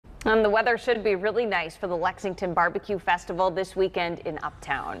And the weather should be really nice for the Lexington Barbecue Festival this weekend in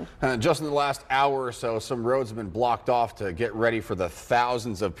Uptown. Just in the last hour or so, some roads have been blocked off to get ready for the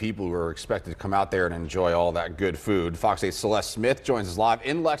thousands of people who are expected to come out there and enjoy all that good food. Fox 8's Celeste Smith joins us live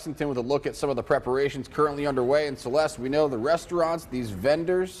in Lexington with a look at some of the preparations currently underway. And Celeste, we know the restaurants, these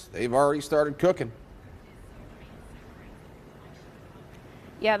vendors, they've already started cooking.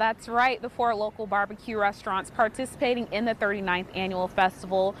 Yeah, that's right. The 4 local barbecue restaurants participating in the 39th annual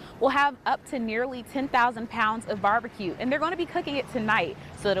festival will have up to nearly 10,000 pounds of barbecue, and they're going to be cooking it tonight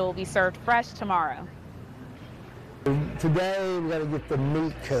so that it will be served fresh tomorrow. Today we got to get the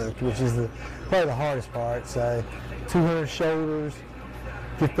meat cooked, which is probably the hardest part. So 200 shoulders,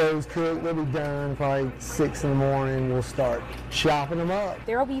 get those cooked. They'll be done probably 6 in the morning. We'll start chopping them up.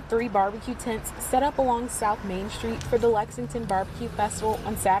 There will be 3 barbecue tents set up along South Main Street for the Lexington Barbecue Festival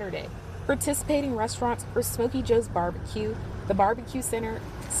on Saturday. Participating restaurants are Smoky Joe's Barbecue, the Barbecue Center,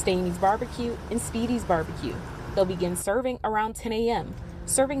 Staney's Barbecue, and Speedy's Barbecue. They'll begin serving around 10 a.m.,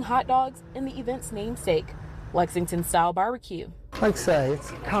 serving hot dogs in the event's namesake, Lexington-style barbecue. Like I say, it's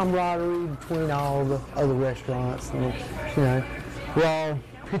camaraderie between all the other restaurants. And, you know, we're all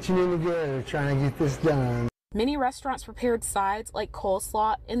pitching in together trying to get this done. Many restaurants prepared sides like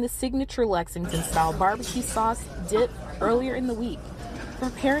coleslaw and the signature Lexington-style barbecue sauce dip earlier in the week,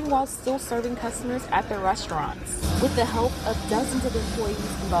 preparing while still serving customers at their restaurants. With the help of dozens of employees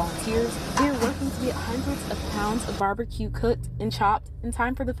and volunteers, they are working to get hundreds of pounds of barbecue cooked and chopped in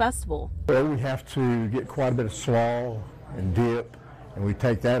time for the festival. Well, we have to get quite a bit of slaw and dip, and we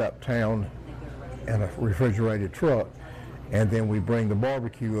take that uptown in a refrigerated truck, and then we bring the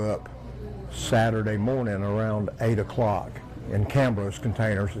barbecue up Saturday morning around 8 o'clock in Cambros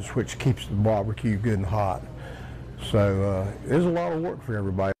containers, which keeps the barbecue good and hot. So there's a lot of work for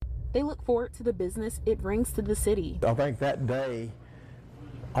everybody. They look forward to the business it brings to the city. I think that day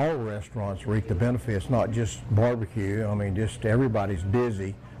all restaurants reap the benefits, not just barbecue. I mean, just everybody's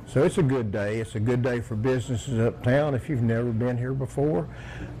busy. So it's a good day. It's a good day for businesses uptown. If you've never been here before,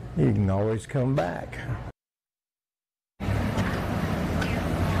 you can always come back.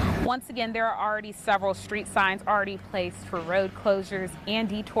 Once again, there are already several street signs already placed for road closures and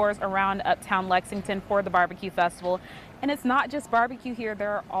detours around Uptown Lexington for the barbecue festival. And it's not just barbecue here.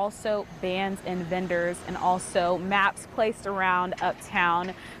 There are also bands and vendors and also maps placed around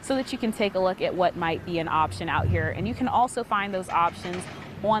Uptown so that you can take a look at what might be an option out here. And you can also find those options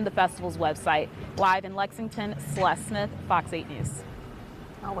on the festival's website. Live in Lexington, Celeste Smith, Fox 8 News.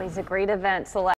 Always a great event, Celeste.